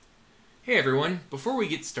Hey everyone, before we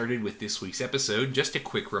get started with this week's episode, just a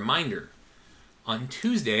quick reminder. On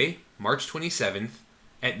Tuesday, March 27th,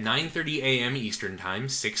 at 9:30 a.m. Eastern Time,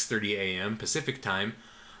 6:30 a.m. Pacific Time,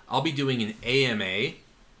 I'll be doing an AMA,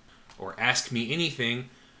 or Ask Me Anything,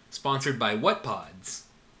 sponsored by WhatPods.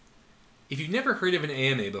 If you've never heard of an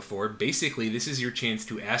AMA before, basically this is your chance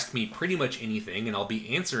to ask me pretty much anything, and I'll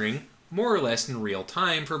be answering more or less in real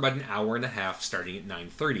time for about an hour and a half starting at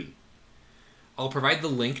 9:30. I'll provide the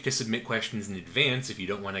link to submit questions in advance if you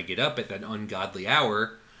don't want to get up at that ungodly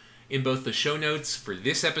hour in both the show notes for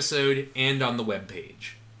this episode and on the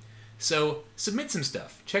webpage. So, submit some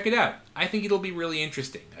stuff. Check it out. I think it'll be really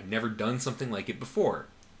interesting. I've never done something like it before.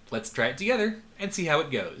 Let's try it together and see how it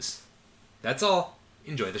goes. That's all.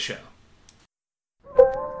 Enjoy the show.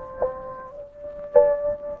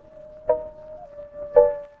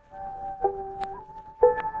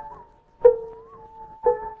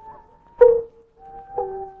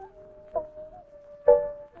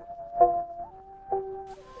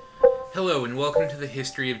 Hello and welcome to the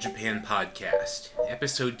History of Japan podcast,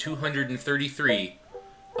 episode 233,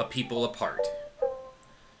 A People Apart.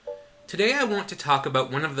 Today I want to talk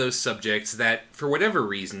about one of those subjects that, for whatever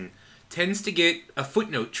reason, tends to get a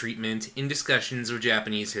footnote treatment in discussions of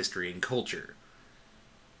Japanese history and culture.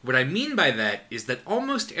 What I mean by that is that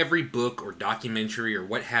almost every book or documentary or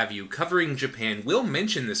what have you covering Japan will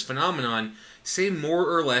mention this phenomenon, say more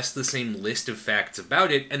or less the same list of facts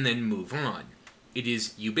about it, and then move on. It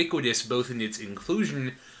is ubiquitous both in its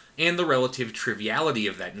inclusion and the relative triviality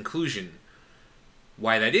of that inclusion.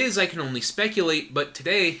 Why that is, I can only speculate, but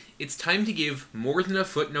today, it's time to give more than a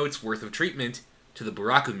footnote's worth of treatment to the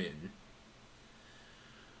Burakumin.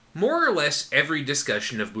 More or less every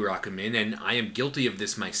discussion of Burakumin, and I am guilty of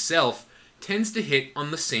this myself, tends to hit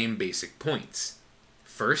on the same basic points.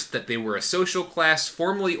 First, that they were a social class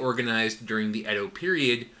formally organized during the Edo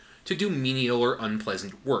period to do menial or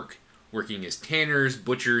unpleasant work, working as tanners,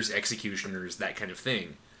 butchers, executioners, that kind of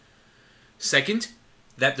thing. Second,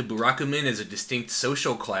 that the Burakumin as a distinct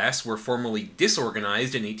social class were formally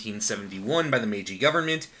disorganized in 1871 by the Meiji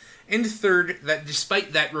government, and third, that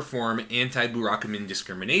despite that reform, anti-Burakumin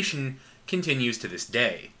discrimination continues to this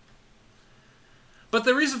day. But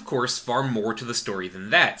there is, of course, far more to the story than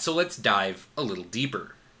that, so let's dive a little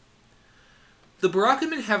deeper. The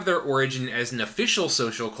Burakumin have their origin as an official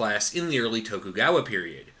social class in the early Tokugawa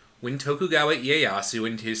period, when Tokugawa Ieyasu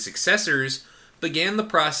and his successors began the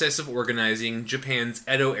process of organizing Japan's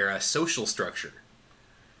Edo-era social structure.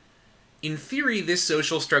 In theory, this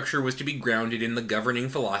social structure was to be grounded in the governing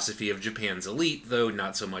philosophy of Japan's elite, though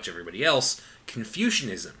not so much everybody else,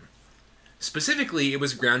 Confucianism. Specifically, it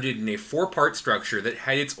was grounded in a four-part structure that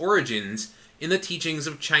had its origins in the teachings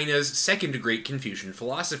of China's second great Confucian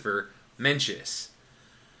philosopher, Mencius.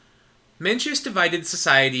 Mencius divided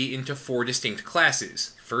society into four distinct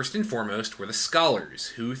classes. First and foremost were the scholars,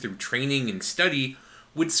 who, through training and study,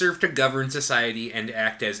 would serve to govern society and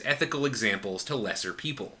act as ethical examples to lesser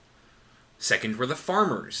people. Second were the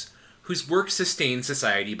farmers, whose work sustained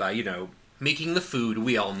society by, making the food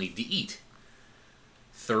we all need to eat.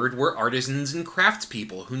 Third were artisans and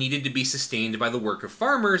craftspeople, who needed to be sustained by the work of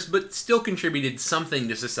farmers, but still contributed something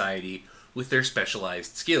to society with their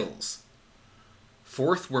specialized skills.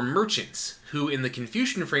 Fourth were merchants, who, in the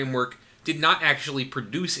Confucian framework, did not actually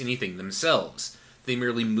produce anything themselves. They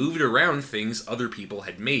merely moved around things other people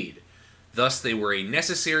had made. Thus, they were a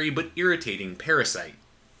necessary but irritating parasite.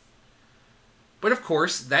 But of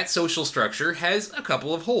course, that social structure has a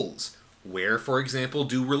couple of holes. Where, for example,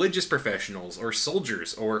 do religious professionals or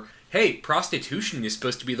soldiers or, hey, prostitution is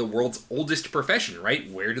supposed to be the world's oldest profession, right?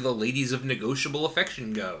 Where do the ladies of negotiable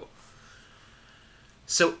affection go?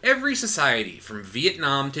 So every society, from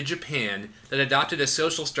Vietnam to Japan, that adopted a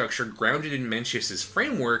social structure grounded in Mencius's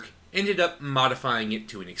framework ended up modifying it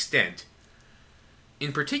to an extent.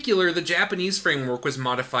 In particular, the Japanese framework was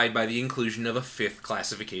modified by the inclusion of a fifth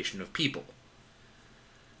classification of people.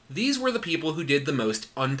 These were the people who did the most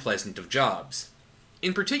unpleasant of jobs.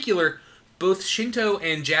 In particular, both Shinto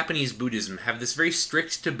and Japanese Buddhism have this very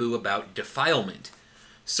strict taboo about defilement.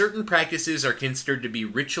 Certain practices are considered to be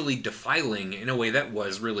ritually defiling in a way that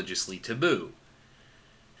was religiously taboo.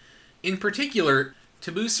 In particular,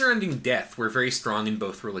 taboos surrounding death were very strong in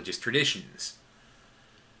both religious traditions.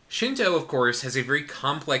 Shinto, of course, has a very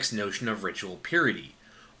complex notion of ritual purity.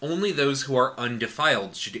 Only those who are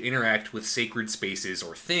undefiled should interact with sacred spaces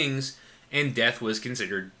or things, and death was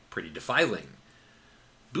considered pretty defiling.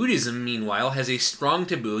 Buddhism, meanwhile, has a strong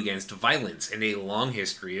taboo against violence and a long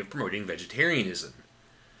history of promoting vegetarianism.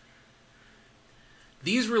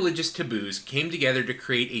 These religious taboos came together to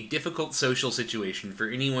create a difficult social situation for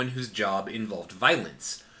anyone whose job involved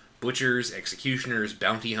violence. butchers, executioners,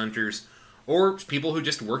 bounty hunters, or people who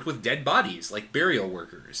just worked with dead bodies, like burial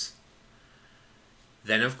workers.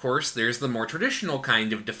 Then, of course, there's the more traditional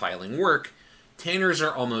kind of defiling work. Tanners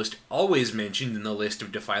are almost always mentioned in the list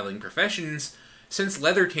of defiling professions, since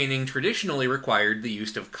leather tanning traditionally required the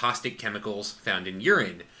use of caustic chemicals found in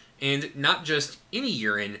urine, and not just any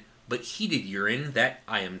urine, but heated urine that,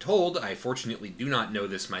 I am told, I fortunately do not know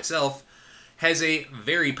this myself, has a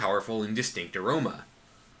very powerful and distinct aroma.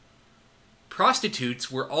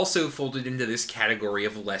 Prostitutes were also folded into this category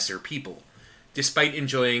of lesser people, despite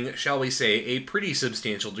enjoying, shall we say, a pretty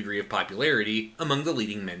substantial degree of popularity among the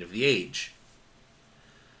leading men of the age.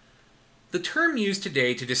 The term used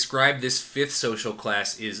today to describe this fifth social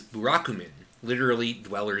class is burakumin, literally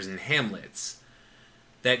dwellers in hamlets.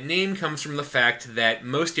 That name comes from the fact that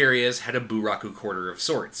most areas had a buraku quarter of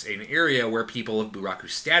sorts, an area where people of buraku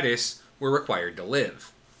status were required to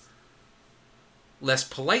live. Less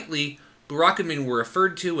politely, burakumin were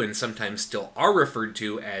referred to, and sometimes still are referred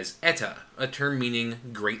to, as eta, a term meaning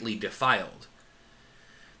greatly defiled.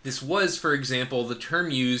 This was, for example, the term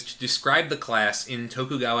used to describe the class in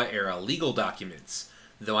Tokugawa-era legal documents,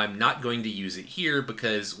 though I'm not going to use it here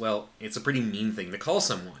because, well, it's a pretty mean thing to call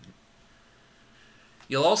someone.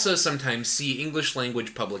 You'll also sometimes see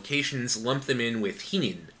English-language publications lump them in with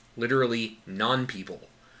hinin, literally non-people.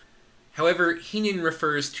 However, hinin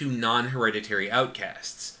refers to non-hereditary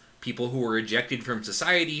outcasts, people who were ejected from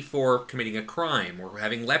society for committing a crime or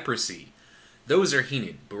having leprosy. Those are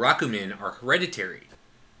hinin. Burakumin are hereditary.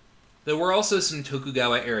 There were also some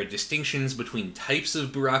Tokugawa-era distinctions between types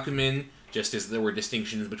of burakumin, just as there were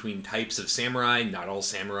distinctions between types of samurai. Not all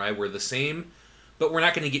samurai were the same, but we're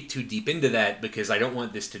not going to get too deep into that because I don't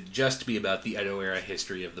want this to just be about the Edo-era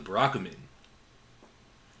history of the burakumin.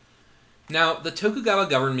 Now, the Tokugawa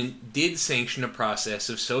government did sanction a process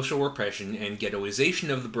of social repression and ghettoization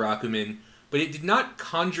of the burakumin, but it did not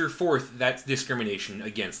conjure forth that discrimination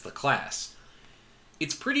against the class.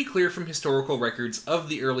 It's pretty clear from historical records of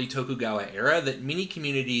the early Tokugawa era that many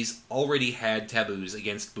communities already had taboos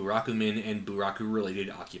against burakumin and buraku-related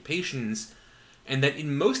occupations, and that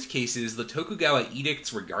in most cases the Tokugawa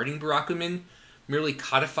edicts regarding burakumin merely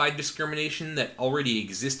codified discrimination that already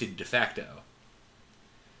existed de facto.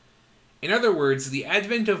 In other words, the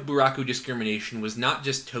advent of buraku discrimination was not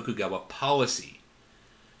just Tokugawa policy.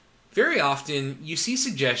 Very often, you see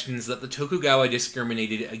suggestions that the Tokugawa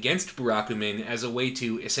discriminated against burakumin as a way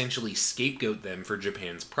to essentially scapegoat them for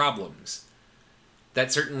Japan's problems.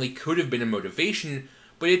 That certainly could have been a motivation,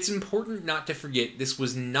 but it's important not to forget this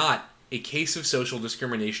was not a case of social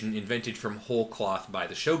discrimination invented from whole cloth by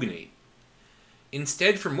the shogunate.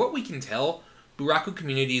 Instead, from what we can tell, buraku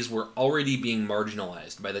communities were already being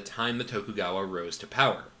marginalized by the time the Tokugawa rose to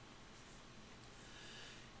power.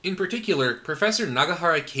 In particular, Professor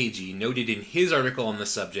Nagahara Keiji noted in his article on the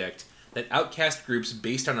subject that outcast groups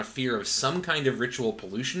based on a fear of some kind of ritual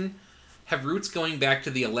pollution have roots going back to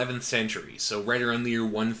the 11th century, so right around the year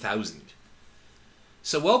 1000.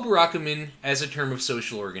 So while burakumin, as a term of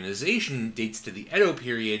social organization, dates to the Edo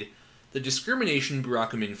period, the discrimination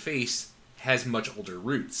burakumin face has much older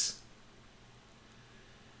roots.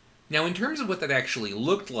 Now, in terms of what that actually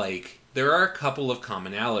looked like, there are a couple of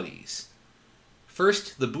commonalities.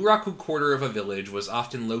 First, the buraku quarter of a village was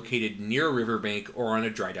often located near a riverbank or on a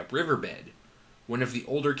dried-up riverbed. One of the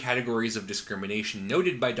older categories of discrimination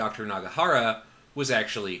noted by Dr. Nagahara was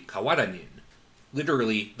actually kawadanin,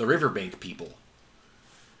 literally the riverbank people.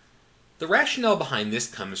 The rationale behind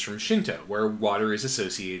this comes from Shinto, where water is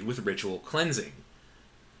associated with ritual cleansing.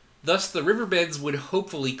 Thus, the riverbeds would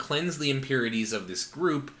hopefully cleanse the impurities of this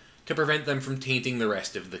group to prevent them from tainting the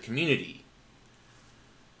rest of the community.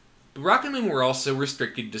 Burakumin were also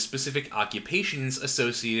restricted to specific occupations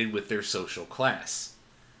associated with their social class.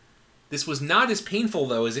 This was not as painful,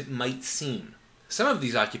 though, as it might seem. Some of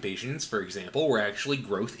these occupations, for example, were actually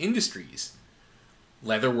growth industries.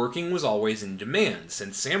 Leatherworking was always in demand,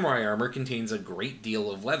 since samurai armor contains a great deal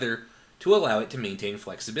of leather to allow it to maintain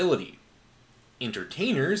flexibility.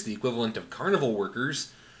 Entertainers, the equivalent of carnival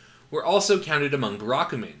workers, were also counted among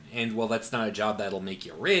burakumin, and while that's not a job that'll make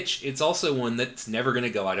you rich, it's also one that's never going to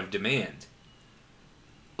go out of demand.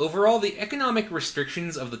 Overall, the economic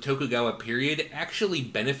restrictions of the Tokugawa period actually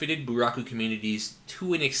benefited buraku communities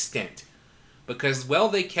to an extent, because while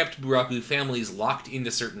they kept buraku families locked into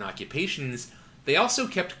certain occupations, they also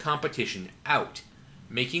kept competition out,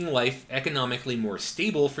 making life economically more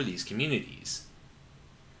stable for these communities.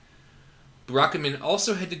 Burakumin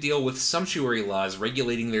also had to deal with sumptuary laws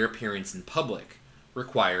regulating their appearance in public,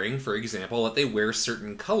 requiring, for example, that they wear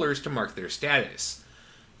certain colors to mark their status.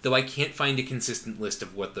 though I can't find a consistent list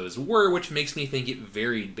of what those were, which makes me think it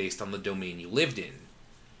varied based on the domain you lived in.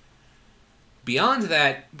 Beyond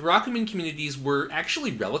that, Burakumin communities were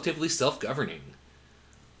actually relatively self-governing.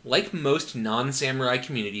 Like most non-samurai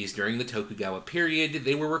communities during the Tokugawa period,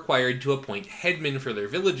 they were required to appoint headmen for their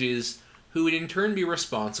villages, who would in turn be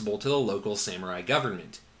responsible to the local samurai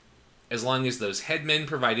government. As long as those headmen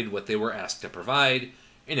provided what they were asked to provide,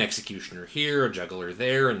 an executioner here, a juggler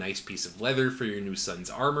there, a nice piece of leather for your new son's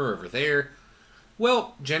armor over there,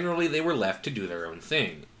 well, generally they were left to do their own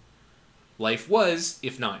thing. Life was,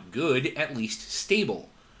 if not good, at least stable,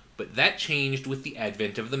 but that changed with the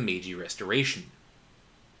advent of the Meiji Restoration.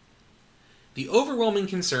 The overwhelming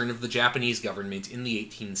concern of the Japanese government in the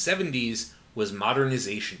 1870s was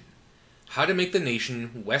modernization. How to make the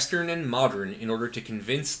nation Western and modern in order to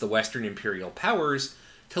convince the Western imperial powers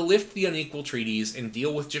to lift the unequal treaties and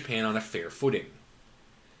deal with Japan on a fair footing.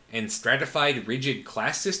 And stratified, rigid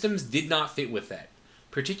class systems did not fit with that,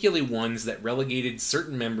 particularly ones that relegated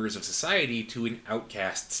certain members of society to an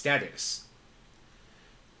outcast status.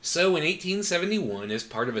 So in 1871, as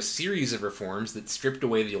part of a series of reforms that stripped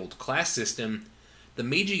away the old class system, the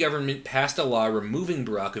Meiji government passed a law removing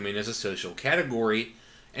Burakumin as a social category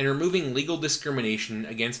and removing legal discrimination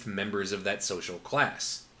against members of that social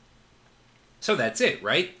class. So that's it,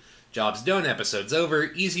 right? Job's done, episode's over,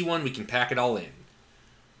 easy one, we can pack it all in.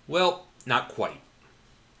 Well, not quite.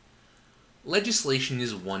 Legislation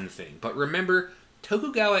is one thing, but remember,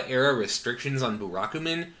 Tokugawa-era restrictions on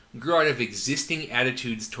Burakumin grew out of existing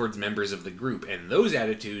attitudes towards members of the group, and those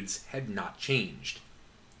attitudes had not changed.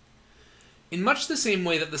 In much the same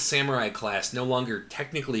way that the samurai class no longer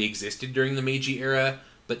technically existed during the Meiji era,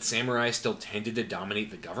 but samurai still tended to dominate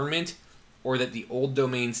the government, or that the old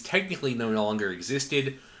domains technically no longer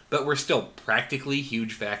existed, but were still practically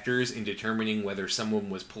huge factors in determining whether someone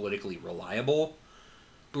was politically reliable,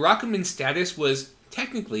 Burakumin's status was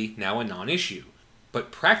technically now a non-issue,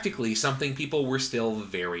 but practically something people were still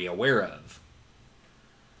very aware of.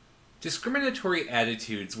 Discriminatory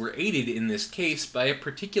attitudes were aided in this case by a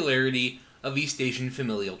particularity of East Asian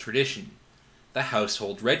familial tradition, the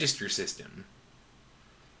household register system.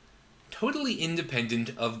 Totally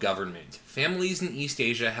independent of government, families in East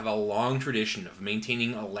Asia have a long tradition of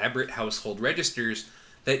maintaining elaborate household registers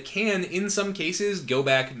that can, in some cases, go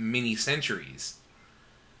back many centuries.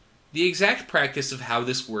 The exact practice of how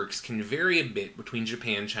this works can vary a bit between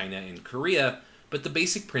Japan, China, and Korea, but the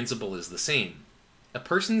basic principle is the same. A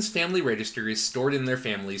person's family register is stored in their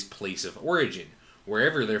family's place of origin,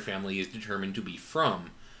 wherever their family is determined to be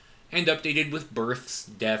from, and updated with births,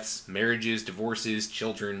 deaths, marriages, divorces,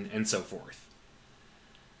 children, and so forth.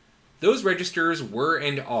 Those registers were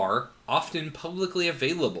and are often publicly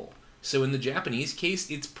available, so in the Japanese case,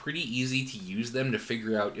 it's pretty easy to use them to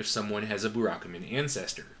figure out if someone has a Burakumin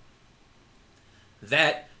ancestor.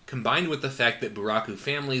 That, combined with the fact that Buraku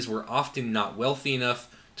families were often not wealthy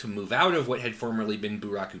enough to move out of what had formerly been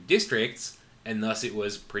Buraku districts, and thus it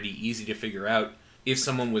was pretty easy to figure out if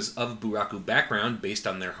someone was of Buraku background based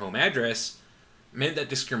on their home address, meant that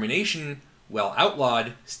discrimination, while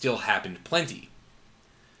outlawed, still happened plenty.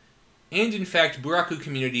 And in fact, Buraku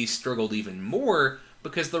communities struggled even more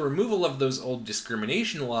because the removal of those old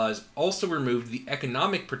discrimination laws also removed the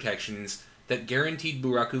economic protections that guaranteed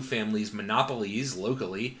Buraku families monopolies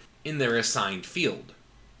locally in their assigned field.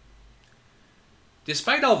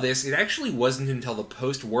 Despite all this, it actually wasn't until the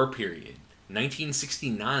post-war period,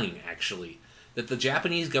 1969 actually, that the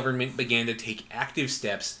Japanese government began to take active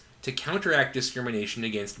steps to counteract discrimination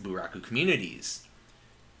against Buraku communities.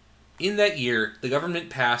 In that year, the government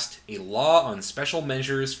passed a law on special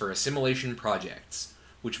measures for assimilation projects,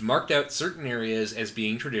 which marked out certain areas as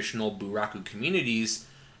being traditional Buraku communities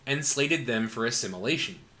and slated them for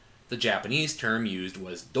assimilation. The Japanese term used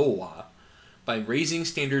was dowa, by raising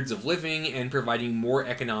standards of living and providing more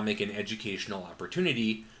economic and educational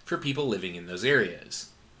opportunity for people living in those areas.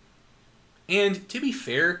 And, to be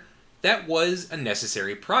fair, that was a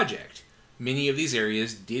necessary project. Many of these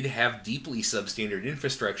areas did have deeply substandard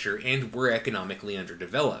infrastructure and were economically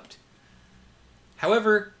underdeveloped.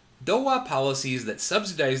 However, Dowa policies that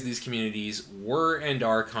subsidize these communities were and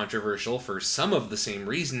are controversial for some of the same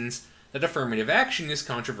reasons that affirmative action is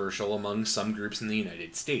controversial among some groups in the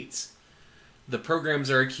United States. The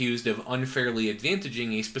programs are accused of unfairly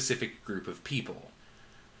advantaging a specific group of people.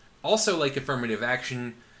 Also, like affirmative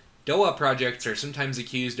action, Dowa projects are sometimes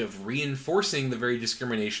accused of reinforcing the very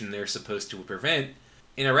discrimination they're supposed to prevent.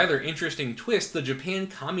 In a rather interesting twist, the Japan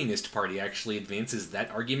Communist Party actually advances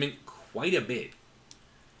that argument quite a bit.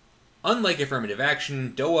 Unlike affirmative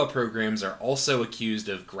action, Dowa programs are also accused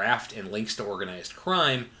of graft and links to organized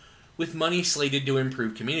crime, with money slated to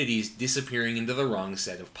improve communities disappearing into the wrong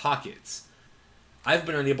set of pockets. I've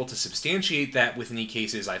been unable to substantiate that with any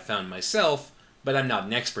cases I've found myself, but I'm not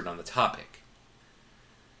an expert on the topic.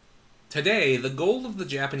 Today, the goal of the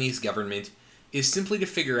Japanese government is simply to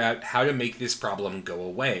figure out how to make this problem go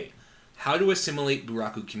away, how to assimilate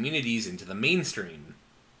Buraku communities into the mainstream.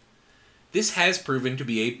 This has proven to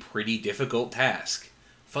be a pretty difficult task.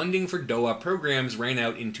 Funding for Dowa programs ran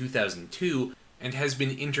out in 2002 and has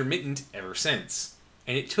been intermittent ever since,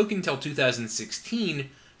 and it took until 2016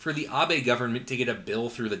 for the Abe government to get a bill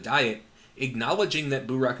through the Diet acknowledging that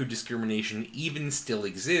Buraku discrimination even still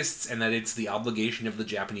exists and that it's the obligation of the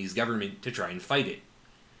Japanese government to try and fight it.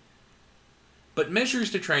 But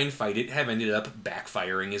measures to try and fight it have ended up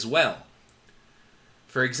backfiring as well.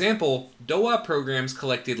 For example, Dowa programs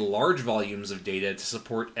collected large volumes of data to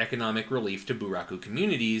support economic relief to Buraku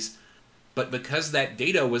communities, but because that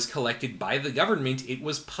data was collected by the government, it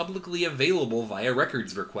was publicly available via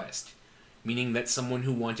records request, meaning that someone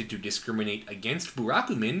who wanted to discriminate against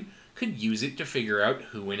Burakumin could use it to figure out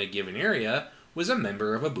who in a given area was a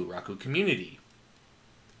member of a Buraku community.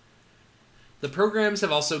 The programs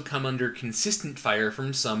have also come under consistent fire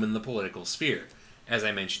from some in the political sphere. As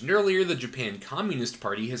I mentioned earlier, the Japan Communist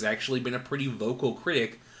Party has actually been a pretty vocal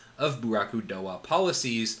critic of Buraku Dowa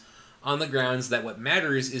policies on the grounds that what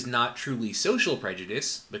matters is not truly social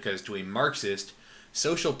prejudice, because to a Marxist,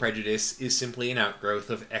 social prejudice is simply an outgrowth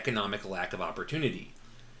of economic lack of opportunity.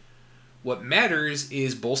 What matters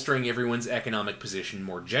is bolstering everyone's economic position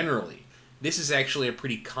more generally. This is actually a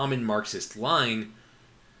pretty common Marxist line.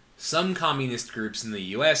 Some communist groups in the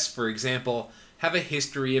US, for example, have a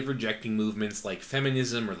history of rejecting movements like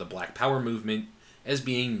feminism or the Black Power movement as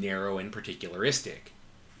being narrow and particularistic.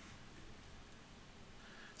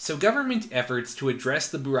 So government efforts to address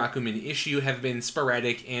the Burakumin issue have been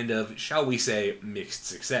sporadic and of, shall we say, mixed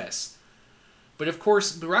success. But of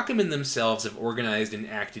course, Burakumin themselves have organized and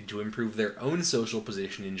acted to improve their own social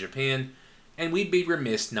position in Japan, and we'd be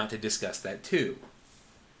remiss not to discuss that too.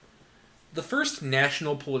 The first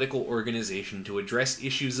national political organization to address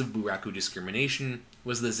issues of Buraku discrimination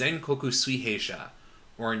was the Zenkoku Suiheisha,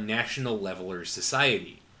 or National Levelers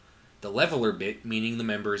Society. The leveler bit meaning the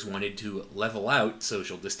members wanted to level out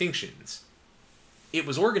social distinctions. It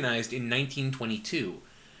was organized in 1922,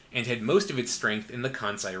 and had most of its strength in the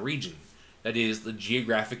Kansai region, that is, the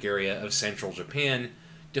geographic area of central Japan,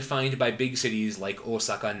 defined by big cities like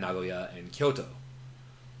Osaka, Nagoya, and Kyoto.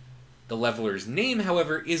 The leveler's name,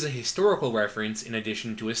 however, is a historical reference in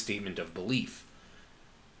addition to a statement of belief.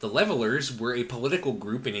 The levelers were a political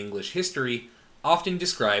group in English history often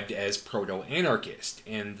described as proto-anarchist,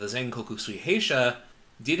 and the Zenkoku Suiheisha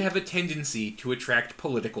did have a tendency to attract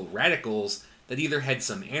political radicals that either had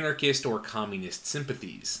some anarchist or communist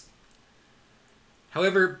sympathies.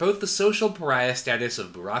 However, both the social pariah status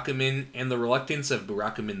of Burakumin and the reluctance of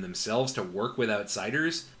Burakumin themselves to work with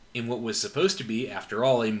outsiders, in what was supposed to be, after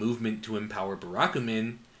all, a movement to empower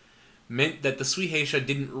Burakumin, meant that the Suiheisha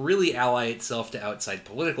didn't really ally itself to outside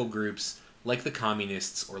political groups like the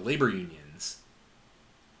communists or labor unions.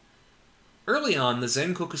 Early on, the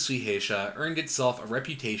Zenkoku Suiheisha earned itself a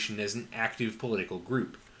reputation as an active political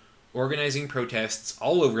group, organizing protests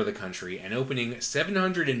all over the country and opening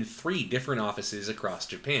 703 different offices across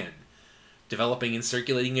Japan, developing and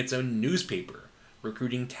circulating its own newspaper,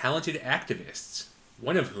 recruiting talented activists,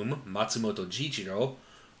 one of whom, Matsumoto Jiichiro,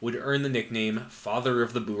 would earn the nickname Father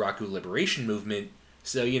of the Buraku Liberation Movement,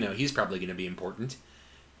 so, he's probably going to be important,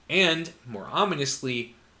 and, more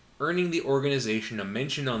ominously, earning the organization a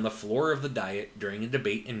mention on the floor of the Diet during a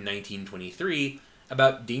debate in 1923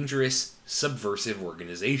 about dangerous, subversive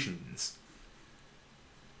organizations.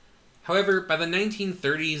 However, by the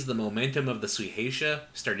 1930s, the momentum of the Suiheisha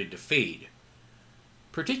started to fade.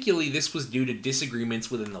 Particularly, this was due to disagreements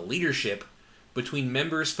within the leadership between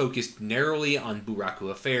members focused narrowly on Buraku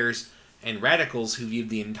affairs and radicals who viewed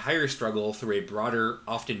the entire struggle through a broader,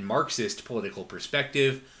 often Marxist political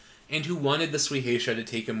perspective, and who wanted the Suiheisha to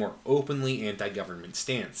take a more openly anti-government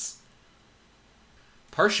stance.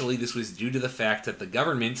 Partially, this was due to the fact that the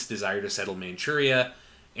government's desire to settle Manchuria,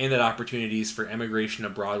 and that opportunities for emigration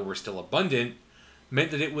abroad were still abundant,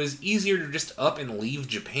 meant that it was easier to just up and leave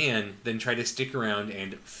Japan than try to stick around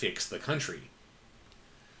and fix the country.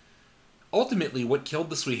 Ultimately, what killed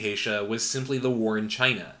the Suiheisha was simply the war in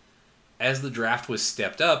China. As the draft was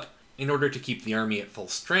stepped up, in order to keep the army at full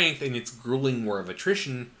strength in its grueling war of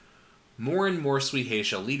attrition, more and more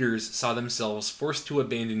Suiheisha leaders saw themselves forced to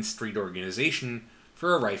abandon street organization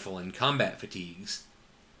for a rifle and combat fatigues.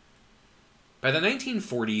 By the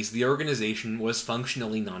 1940s, the organization was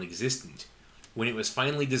functionally non-existent. When it was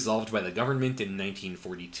finally dissolved by the government in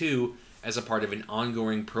 1942, as a part of an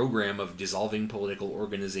ongoing program of dissolving political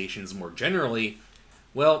organizations more generally,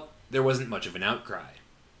 well, there wasn't much of an outcry.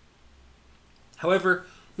 However,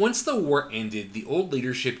 once the war ended, the old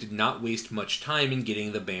leadership did not waste much time in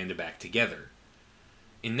getting the band back together.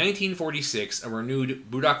 In 1946, a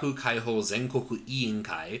renewed Buraku Kaiho Zenkoku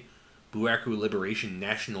Iinkai, Buraku Liberation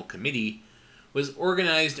National Committee, was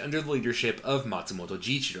organized under the leadership of Matsumoto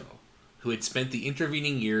Jiichiro, who had spent the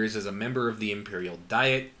intervening years as a member of the Imperial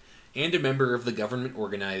Diet and a member of the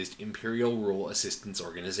government-organized Imperial Rule Assistance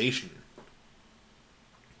Organization.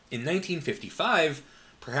 In 1955,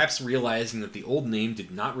 perhaps realizing that the old name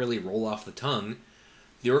did not really roll off the tongue,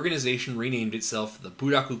 the organization renamed itself the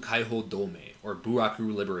Buraku Kaiho Dome, or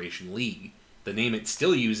Buraku Liberation League, the name it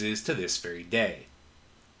still uses to this very day.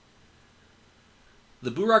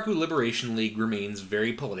 The Buraku Liberation League remains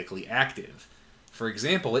very politically active. For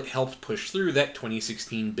example, it helped push through that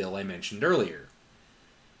 2016 bill I mentioned earlier.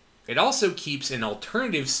 It also keeps an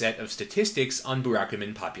alternative set of statistics on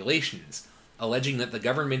Burakumin populations, alleging that the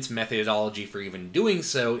government's methodology for even doing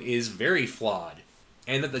so is very flawed,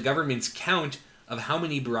 and that the government's count of how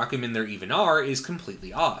many Burakumin there even are is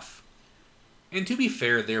completely off. And to be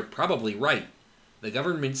fair, they're probably right. The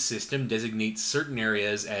government's system designates certain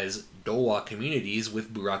areas as Dowa communities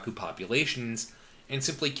with Buraku populations, and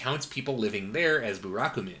simply counts people living there as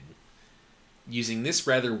Burakumin. Using this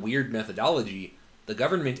rather weird methodology, the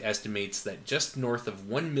government estimates that just north of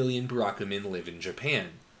 1 million Burakumin live in Japan.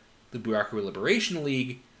 The Buraku Liberation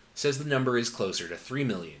League says the number is closer to 3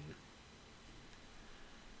 million.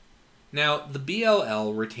 Now, the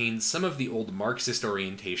BLL retains some of the old Marxist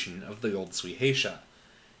orientation of the old Suiheisha.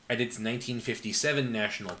 At its 1957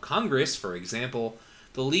 National Congress, for example,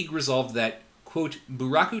 the League resolved that, quote,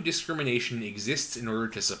 Buraku discrimination exists in order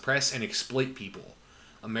to suppress and exploit people.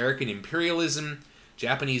 American imperialism,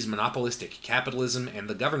 Japanese monopolistic capitalism, and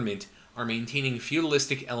the government are maintaining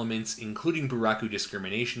feudalistic elements, including Buraku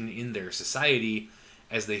discrimination, in their society,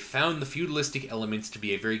 as they found the feudalistic elements to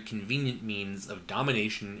be a very convenient means of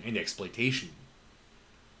domination and exploitation.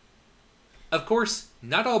 Of course,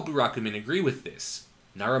 not all Burakumin agree with this.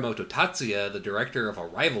 Naramoto Tatsuya, the director of a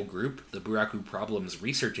rival group, the Buraku Problems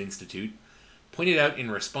Research Institute, pointed out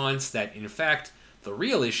in response that, in fact, the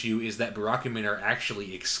real issue is that Burakumin are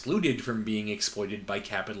actually excluded from being exploited by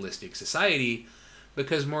capitalistic society,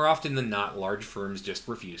 because more often than not, large firms just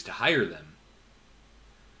refuse to hire them.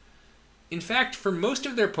 In fact, for most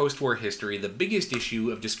of their post-war history, the biggest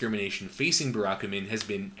issue of discrimination facing Burakumin has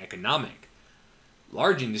been economic.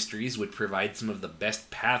 Large industries would provide some of the best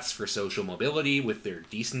paths for social mobility with their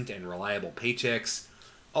decent and reliable paychecks,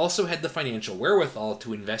 also had the financial wherewithal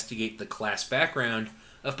to investigate the class background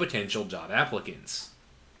of potential job applicants.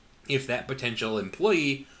 If that potential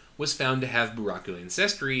employee was found to have Buraku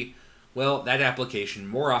ancestry, well, that application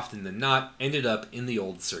more often than not ended up in the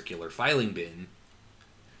old circular filing bin.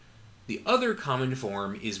 The other common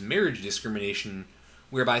form is marriage discrimination,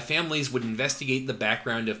 whereby families would investigate the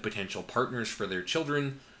background of potential partners for their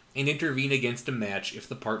children and intervene against a match if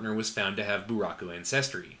the partner was found to have Buraku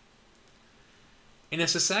ancestry. In a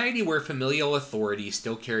society where familial authority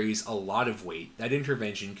still carries a lot of weight, that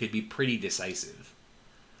intervention could be pretty decisive.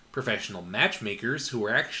 Professional matchmakers, who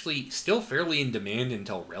were actually still fairly in demand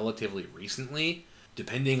until relatively recently,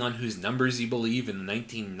 depending on whose numbers you believe, in the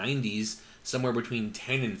 1990s, somewhere between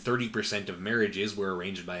 10 and 30% of marriages were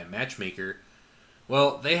arranged by a matchmaker,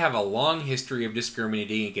 well, they have a long history of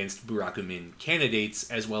discriminating against Burakumin candidates,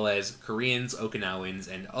 as well as Koreans, Okinawans,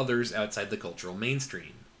 and others outside the cultural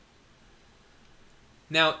mainstream.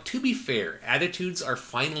 Now, to be fair, attitudes are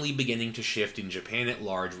finally beginning to shift in Japan at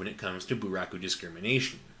large when it comes to Buraku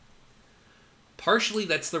discrimination. Partially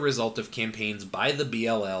that's the result of campaigns by the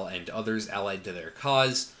BLL and others allied to their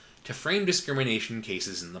cause to frame discrimination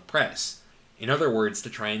cases in the press, in other words, to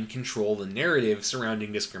try and control the narrative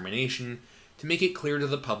surrounding discrimination to make it clear to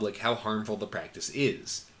the public how harmful the practice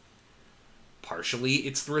is. Partially,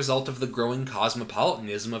 it's the result of the growing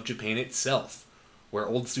cosmopolitanism of Japan itself, where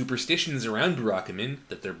old superstitions around Burakumin,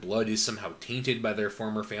 that their blood is somehow tainted by their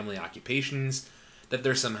former family occupations, that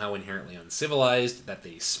they're somehow inherently uncivilized, that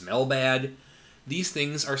they smell bad, these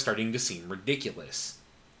things are starting to seem ridiculous.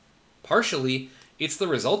 Partially, it's the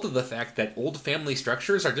result of the fact that old family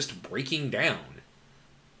structures are just breaking down.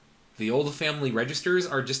 The old family registers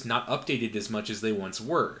are just not updated as much as they once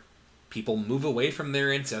were. People move away from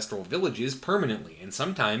their ancestral villages permanently, and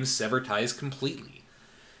sometimes sever ties completely.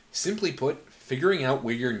 Simply put, figuring out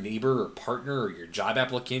where your neighbor or partner or your job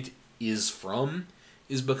applicant is from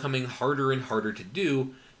is becoming harder and harder to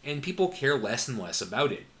do, and people care less and less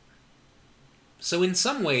about it. So in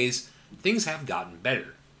some ways, things have gotten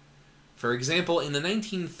better. For example, in the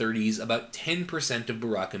 1930s, about 10% of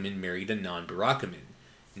Burakumin married a non-Burakumin.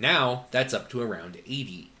 Now, that's up to around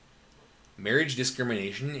 80. Marriage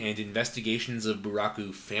discrimination and investigations of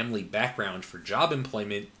Buraku family background for job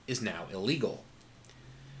employment is now illegal.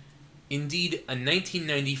 Indeed, a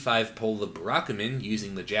 1995 poll of Burakumin,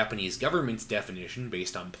 using the Japanese government's definition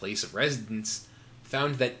based on place of residence,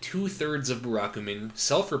 found that 2/3 of Burakumin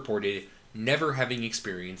self-reported never having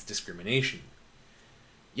experienced discrimination.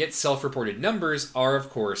 Yet self-reported numbers are, of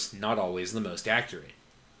course, not always the most accurate.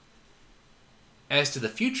 As to the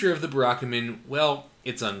future of the Burakumin, well,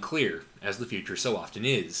 it's unclear, as the future so often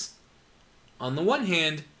is. On the one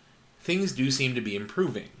hand, things do seem to be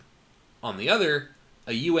improving. On the other,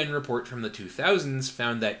 a UN report from the 2000s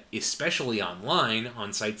found that, especially online,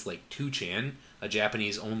 on sites like 2chan, a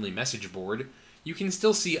Japanese-only message board, you can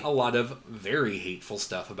still see a lot of very hateful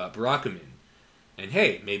stuff about Burakumin. And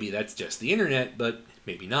hey, maybe that's just the internet, but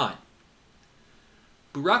maybe not.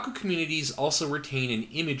 Buraku communities also retain an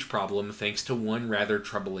image problem thanks to one rather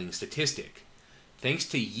troubling statistic. Thanks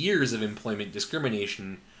to years of employment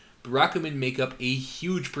discrimination, Burakumin make up a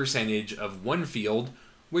huge percentage of one field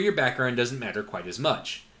where your background doesn't matter quite as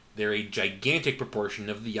much. They're a gigantic proportion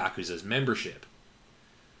of the Yakuza's membership.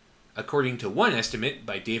 According to one estimate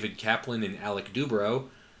by David Kaplan and Alec Dubrow,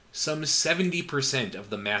 some 70% of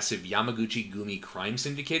the massive Yamaguchi-gumi crime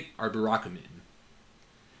syndicate are Burakumin.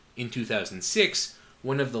 In 2006,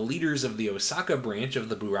 one of the leaders of the Osaka branch of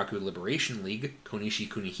the Buraku Liberation League, Konishi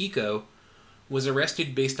Kunihiko, was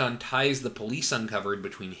arrested based on ties the police uncovered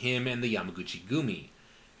between him and the Yamaguchi-gumi,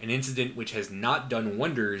 an incident which has not done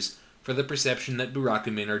wonders for the perception that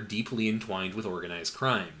Burakumin are deeply entwined with organized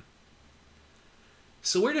crime.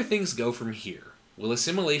 So where do things go from here? Will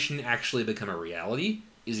assimilation actually become a reality?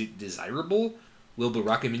 Is it desirable? Will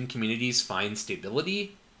Burakumin communities find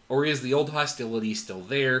stability? Or is the old hostility still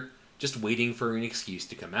there, just waiting for an excuse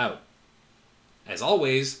to come out? As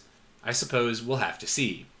always, I suppose we'll have to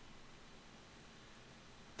see.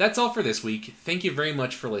 That's all for this week. Thank you very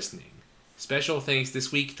much for listening. Special thanks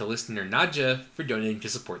this week to listener Nadja for donating to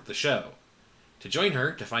support the show. To join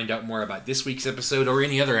her, to find out more about this week's episode or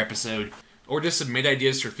any other episode, or to submit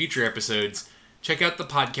ideas for future episodes, check out the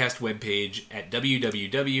podcast webpage at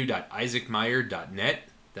www.isaacmeyer.net,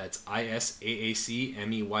 that's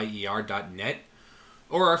ISAACMEYER.net,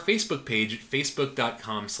 or our Facebook page at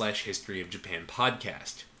facebook.com/History of Japan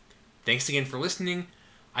podcast. Thanks again for listening.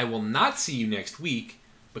 I will not see you next week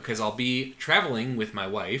because I'll be traveling with my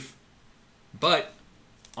wife, but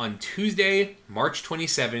on Tuesday, March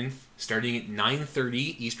 27th, starting at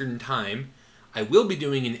 9:30 Eastern Time, I will be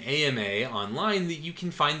doing an AMA online that you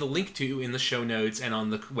can find the link to in the show notes and on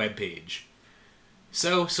the webpage.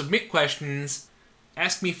 So, submit questions,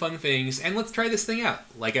 ask me fun things, and let's try this thing out.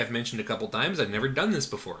 Like I've mentioned a couple times, I've never done this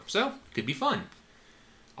before, so it could be fun.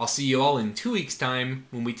 I'll see you all in 2 weeks' time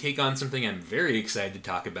when we take on something I'm very excited to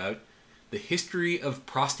talk about, the history of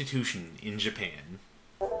prostitution in Japan.